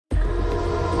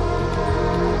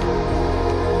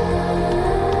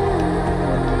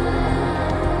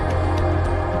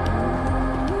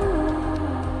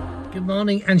Good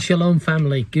morning and shalom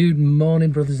family. Good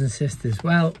morning brothers and sisters.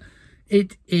 Well,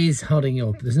 it is hotting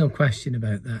up. There's no question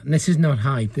about that. And this is not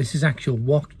hype. This is actual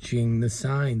watching the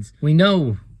signs. We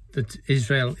know that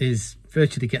Israel is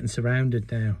virtually getting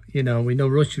surrounded now. You know, we know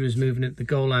Russia is moving at the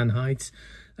Golan Heights.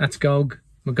 That's Gog,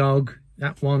 Magog,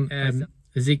 that one.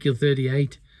 Ezekiel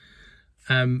 38.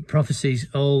 Prophecies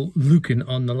all looking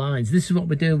on the lines. This is what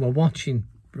we're doing. We're watching,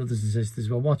 brothers and sisters.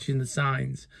 We're watching the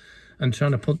signs and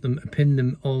trying to pin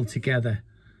them all together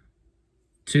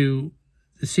to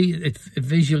see it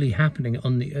visually happening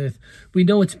on the earth. We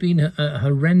know it's been a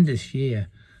horrendous year,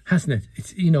 hasn't it?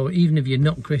 It's, you know, even if you're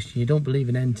not Christian, you don't believe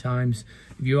in end times.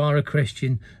 If you are a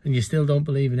Christian and you still don't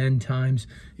believe in end times,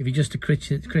 if you're just a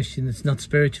Christian that's not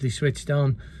spiritually switched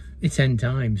on, it's end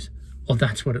times. Or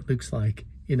that's what it looks like,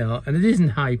 you know. And it isn't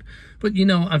hype, but you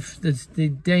know, the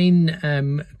Dane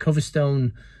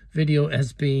Coverstone video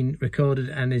has been recorded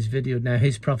and is videoed now,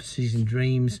 his prophecies and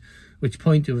dreams, which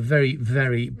point to a very,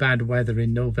 very bad weather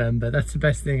in November. That's the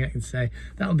best thing I can say.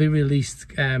 That'll be released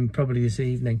probably this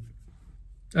evening.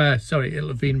 Sorry, it'll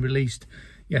have been released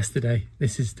yesterday.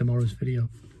 This is tomorrow's video.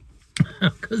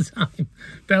 Because I'm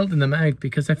belting them out,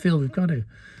 because I feel we've got to.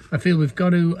 I feel we've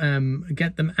got to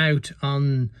get them out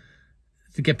to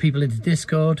get people into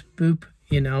Discord. Boop.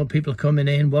 You know, people are coming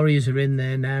in. Warriors are in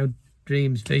there now.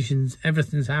 Dreams, visions,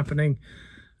 everything's happening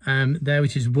there,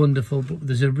 which is wonderful. But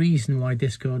there's a reason why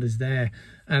Discord is there,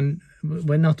 and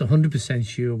we're not 100%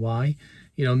 sure why.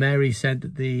 You know, Mary said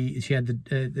that she had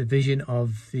the vision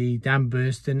of the dam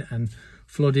bursting and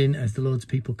flooding as the Lord's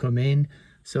people come in.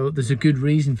 So there's a good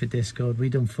reason for Discord. We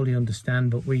don't fully understand,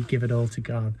 but we give it all to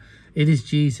God. It is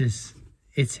Jesus.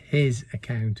 It's his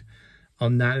account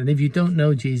on that. And if you don't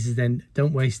know Jesus, then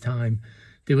don't waste time.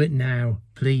 Do it now,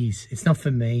 please. It's not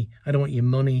for me. I don't want your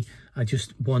money. I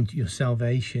just want your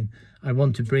salvation. I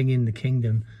want to bring in the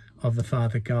kingdom of the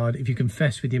Father God. If you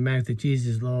confess with your mouth that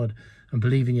Jesus is Lord and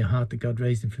believe in your heart that God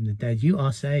raised him from the dead, you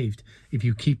are saved. If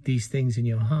you keep these things in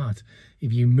your heart,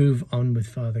 if you move on with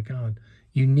Father God,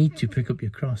 you need to pick up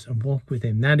your cross and walk with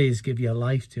him. That is, give your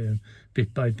life to him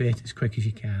bit by bit, as quick as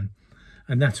you can.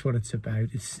 And that's what it's about.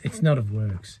 It's not of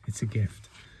works. It's a gift.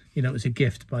 You know, it's a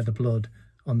gift by the blood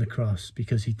on the cross,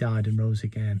 because he died and rose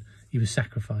again. He was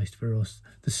sacrificed for us,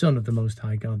 the Son of the Most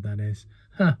High God, that is.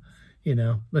 You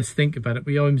know, let's think about it.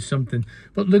 We owe him something.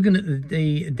 But looking at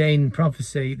the Dane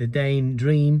prophecy, the Dane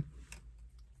dream,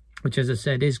 which, as I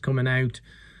said, is coming out.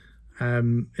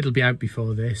 It'll be out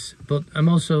before this. But I'm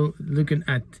also looking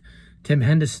at Tim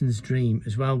Henderson's dream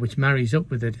as well, which marries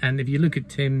up with it. And if you look at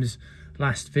Tim's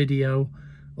last video,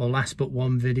 or last but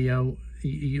one video,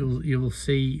 you will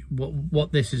see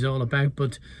what this is all about.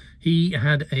 But he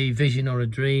had a vision, or a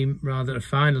dream rather, of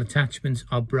final attachments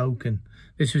are broken.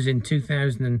 This was in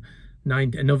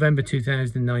November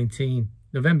 2019,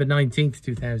 November 19th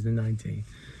 2019.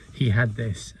 He had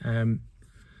this.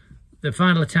 The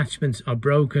final attachments are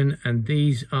broken, and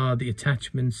these are the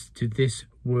attachments to this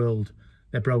world.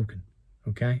 They're broken.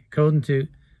 Okay, according to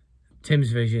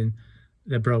Tim's vision,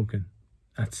 they're broken.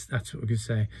 That's what we could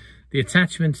say. The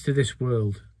attachments to this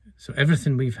world. So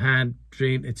everything we've had,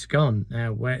 dream, it's gone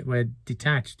now. We're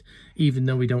detached, even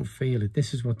though we don't feel it.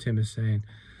 This is what Tim is saying.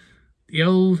 The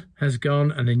old has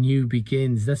gone and a new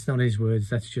begins. That's not his words.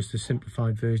 That's just a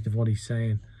simplified version of what he's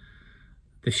saying.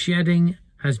 The shedding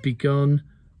has begun,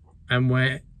 and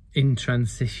we're in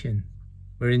transition.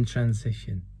 We're in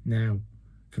transition now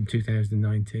from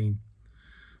 2019.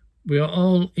 We are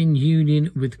all in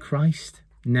union with Christ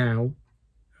now.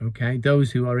 Okay,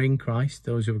 those who are in Christ,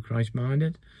 those who are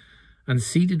Christ-minded, and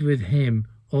seated with him,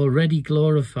 already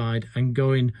glorified and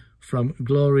going from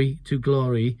glory to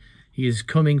glory. He is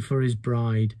coming for his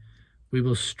bride. We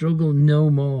will struggle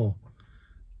no more.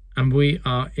 And we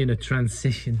are in a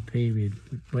transition period.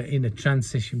 We're in a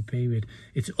transition period.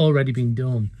 It's already been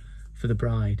done for the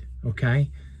bride, okay?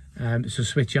 So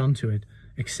switch on to it,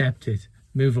 accept it,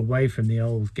 move away from the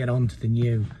old, get on to the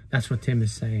new. That's what Tim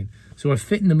is saying. So we're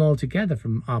fitting them all together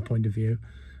from our point of view.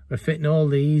 We're fitting all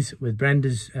these with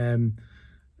Brenda's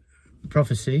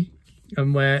prophecy,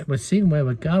 and we're seeing where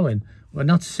we're going. We're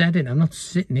not setting. I'm not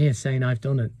sitting here saying I've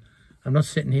done it. I'm not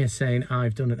sitting here saying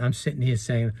I've done it. I'm sitting here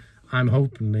saying I'm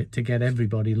hoping to get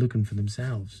everybody looking for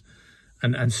themselves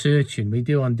and searching. We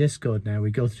do on Discord now.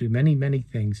 We go through many, many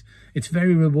things. It's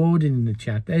very rewarding in the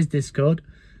chat. There's Discord.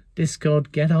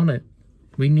 Discord, get on it.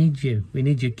 We need you. We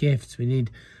need your gifts. We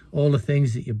need all the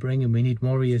things that you're bringing. We need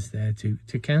warriors there to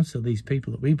counsel these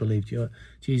people that we believe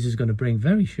Jesus is going to bring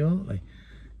very shortly,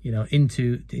 you know,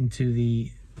 into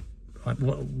the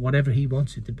whatever he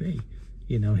wants it to be.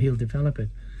 You know, he'll develop it.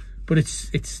 But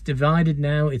it's divided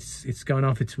now. It's gone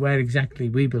off. It's where exactly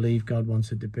we believe God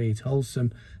wants it to be. It's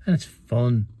wholesome and it's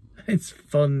fun. It's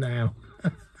fun now.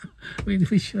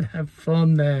 we should have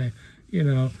fun there, you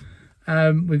know.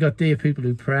 We've got dear people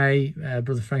who pray.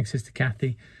 Brother Frank, Sister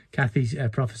Kathy. Kathy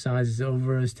prophesies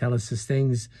over us, tell us these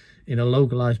things in a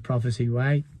localized prophecy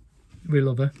way. We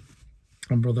love her.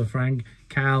 And Brother Frank,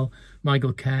 Cal,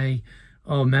 Michael Kay,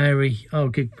 oh Mary, oh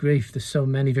good grief, there's so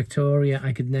many. Victoria,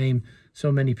 I could name so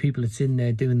many people that's in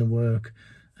there doing the work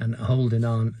and holding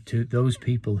on to those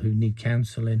people who need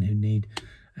counselling, who need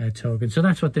talking. So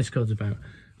that's what Discord's about.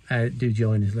 Do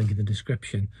join us, link in the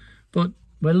description. But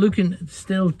we're looking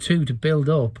still to build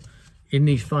up in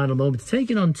these final moments,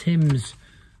 taking on Tim's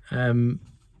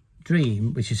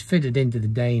dream, which is fitted into the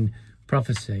Dane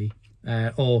prophecy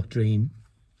or dream.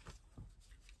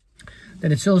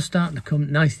 Then it's all starting to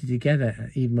come nicely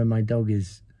together, even when my dog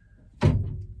is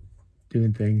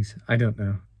doing things. I don't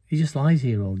know. He just lies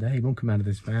here all day. He won't come out of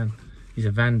this van. He's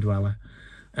a van dweller.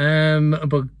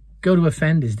 But go to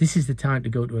offenders. This is the time to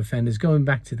go to offenders. Going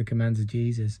back to the commands of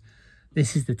Jesus.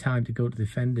 This is the time to go to the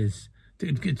offenders.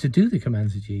 To do the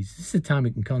commands of Jesus. This is the time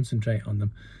we can concentrate on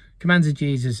them. Commands of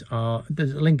Jesus are...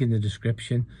 There's a link in the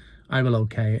description. I will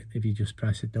okay it. If you just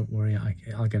press it, don't worry.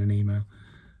 I'll get an email.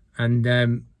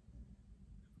 And...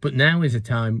 But now is a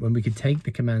time when we can take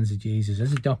the commands of Jesus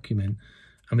as a document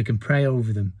and we can pray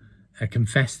over them,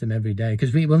 confess them every day,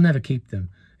 because we will never keep them.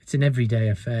 It's an everyday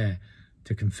affair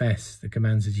to confess the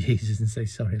commands of Jesus and say,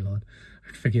 sorry, Lord,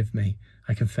 forgive me.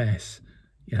 I confess.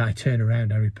 You know, I turn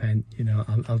around, I repent. You know,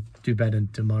 I'll do better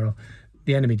tomorrow.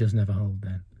 The enemy doesn't have a hold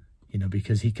then, you know,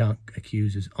 because he can't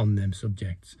accuse us on them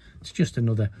subjects. It's just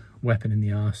another weapon in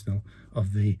the arsenal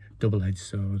of the double-edged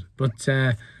sword. But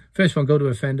first one, go to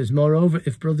offenders. Moreover,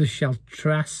 if brothers shall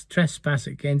trespass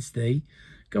against thee,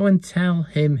 go and tell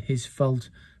him his fault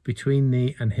between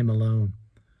thee and him alone.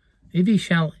 If he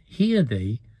shall hear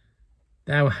thee,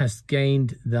 thou hast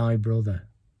gained thy brother.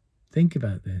 Think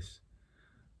about this.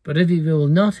 But if he will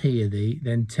not hear thee,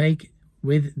 then take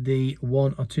with thee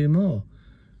 1 or 2 more,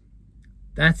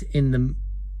 that in the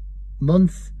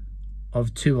month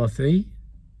of 2 or 3,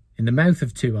 in the mouth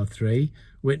of 2 or 3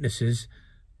 witnesses,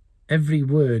 every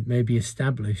word may be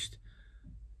established.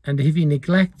 And if he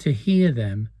neglect to hear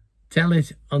them, tell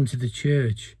it unto the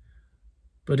church.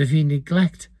 But if he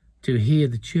neglect to hear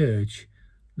the church,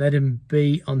 let him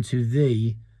be unto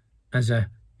thee as a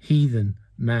heathen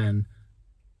man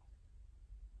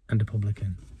and a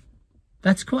publican.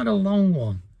 That's quite a long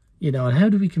one, you know. And how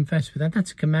do we confess with that?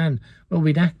 That's a command. Well,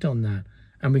 we'd act on that,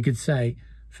 and we could say,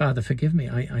 Father, forgive me.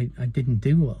 I didn't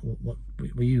do what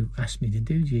you asked me to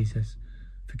do, Jesus.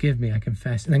 Forgive me, I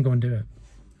confess. And then go and do it.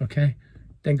 Okay?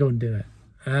 Then go and do it.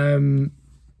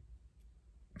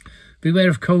 Beware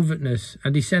of covetousness.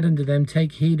 And he said unto them,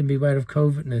 take heed and beware of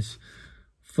covetousness.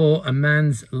 For a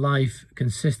man's life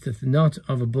consisteth not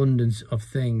of abundance of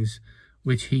things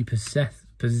which he possesseth.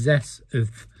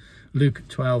 Luke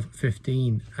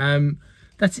 12:15.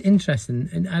 That's interesting.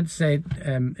 And I'd say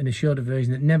in a shorter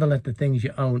version that never let the things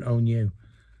you own you.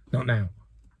 Not now.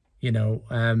 You know,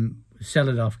 sell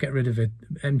it off, get rid of it,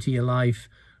 empty your life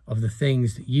of the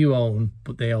things that you own,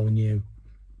 but they own you.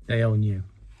 They own you.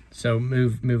 So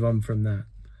move on from that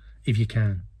if you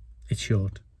can. It's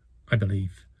short, I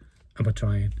believe, and we're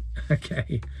trying.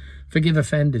 Okay, forgive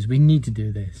offenders. We need to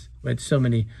do this. We had so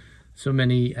many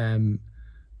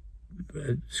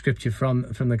scripture from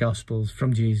the Gospels,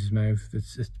 from Jesus' mouth.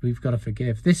 We've got to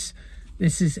forgive. This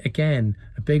is again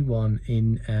a big one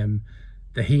in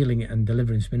the healing and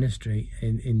deliverance ministry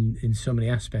in so many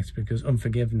aspects, because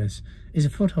unforgiveness is a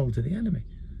foothold to the enemy.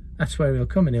 That's where he'll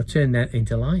come, and he'll turn that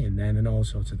into lying then and all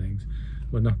sorts of things.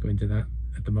 We'll not go into that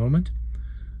at the moment.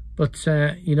 But,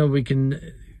 you know, we can...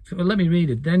 Well, let me read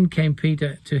it. Then came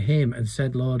Peter to him and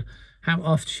said, Lord, how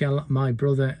oft shall my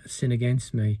brother sin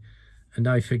against me, and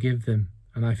I forgive them,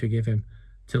 and I forgive him?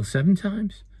 Till 7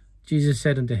 times? Jesus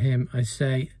said unto him, I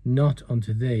say not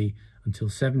unto thee until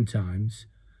 7 times,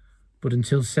 but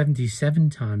until 77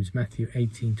 times. Matthew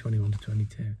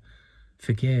 18:21-22.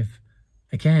 Forgive.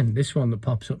 Again, this one that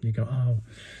pops up and you go, oh,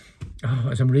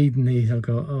 as I'm reading these, I'll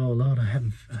go, oh, Lord, I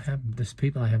haven't, there's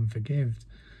people I haven't forgiven.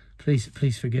 Please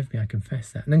forgive me, I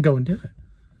confess that. And then go and do it.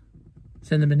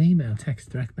 Send them an email, text,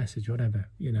 direct message, whatever,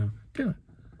 you know, do it.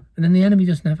 And then the enemy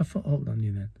doesn't have a foothold on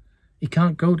you then. He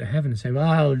can't go to heaven and say,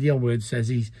 well, your word says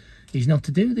he's not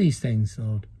to do these things,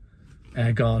 Lord.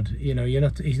 God, you know,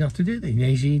 he's not to do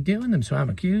these. He's doing them, so I'm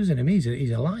accusing him. He's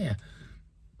a liar.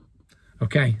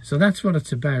 Okay, so that's what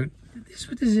it's about. This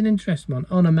is an interesting one.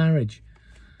 On a marriage.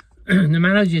 The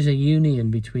marriage is a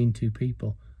union between 2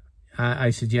 people. I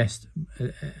suggest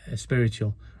a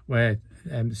spiritual where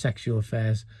sexual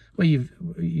affairs, where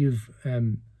you've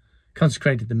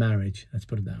consecrated the marriage, let's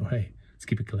put it that way, let's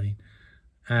keep it clean,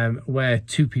 where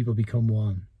two people become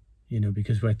one, you know,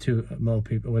 because where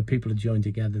people are joined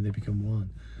together, they become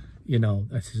one. You know,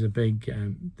 this is a big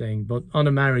thing. But on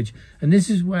a marriage, and this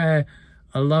is where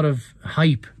a lot of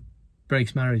hype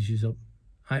breaks marriages up.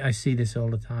 I see this all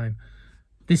the time.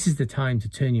 This is the time to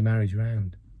turn your marriage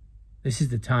around. This is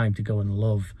the time to go and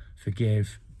love,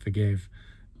 forgive,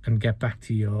 and get back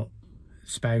to your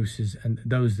spouses and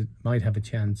those that might have a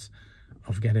chance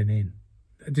of getting in.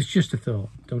 It's just a thought.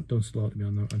 Don't slaughter me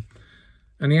on that one.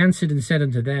 And he answered and said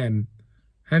unto them,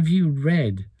 have you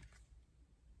read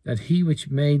that he which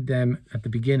made them at the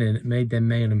beginning made them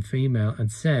male and female,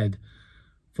 and said,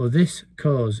 for this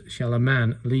cause shall a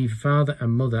man leave father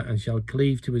and mother, and shall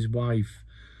cleave to his wife,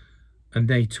 and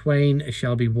they twain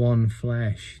shall be one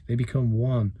flesh. They become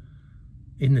one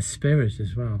in the spirit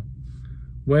as well.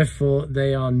 Wherefore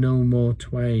they are no more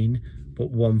twain, but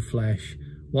one flesh.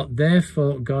 What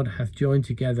therefore God hath joined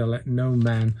together, let no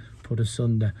man put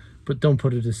asunder. But don't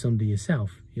put it asunder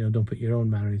yourself. You know, don't put your own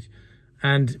marriage.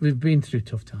 And we've been through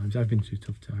tough times. I've been through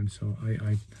tough times, so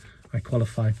I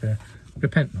qualify for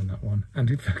repenting on that one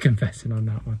and for confessing on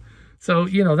that one. So,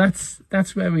 you know,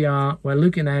 that's where we are. We're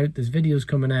looking out. There's videos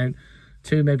coming out,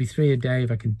 2, maybe 3 a day.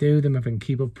 If I can do them, if I can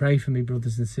keep up, pray for me,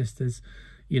 brothers and sisters.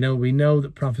 You know, we know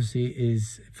that prophecy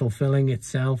is fulfilling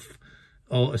itself,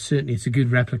 or certainly it's a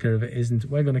good replica of it isn't.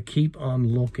 We're going to keep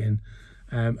on looking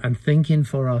and thinking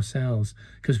for ourselves,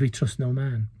 because we trust no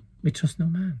man. We trust no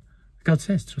man. God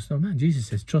says, trust no man. Jesus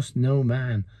says, trust no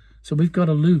man. So we've got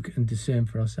to look and discern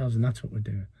for ourselves, and that's what we're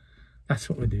doing. That's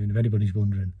what we're doing, if anybody's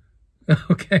wondering.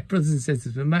 Okay, brothers and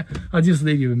sisters, I'll just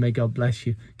leave you and may God bless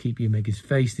you, keep you, make his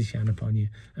face to shine upon you,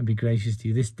 and be gracious to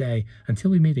you this day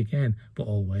until we meet again, but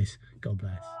always, God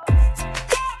bless.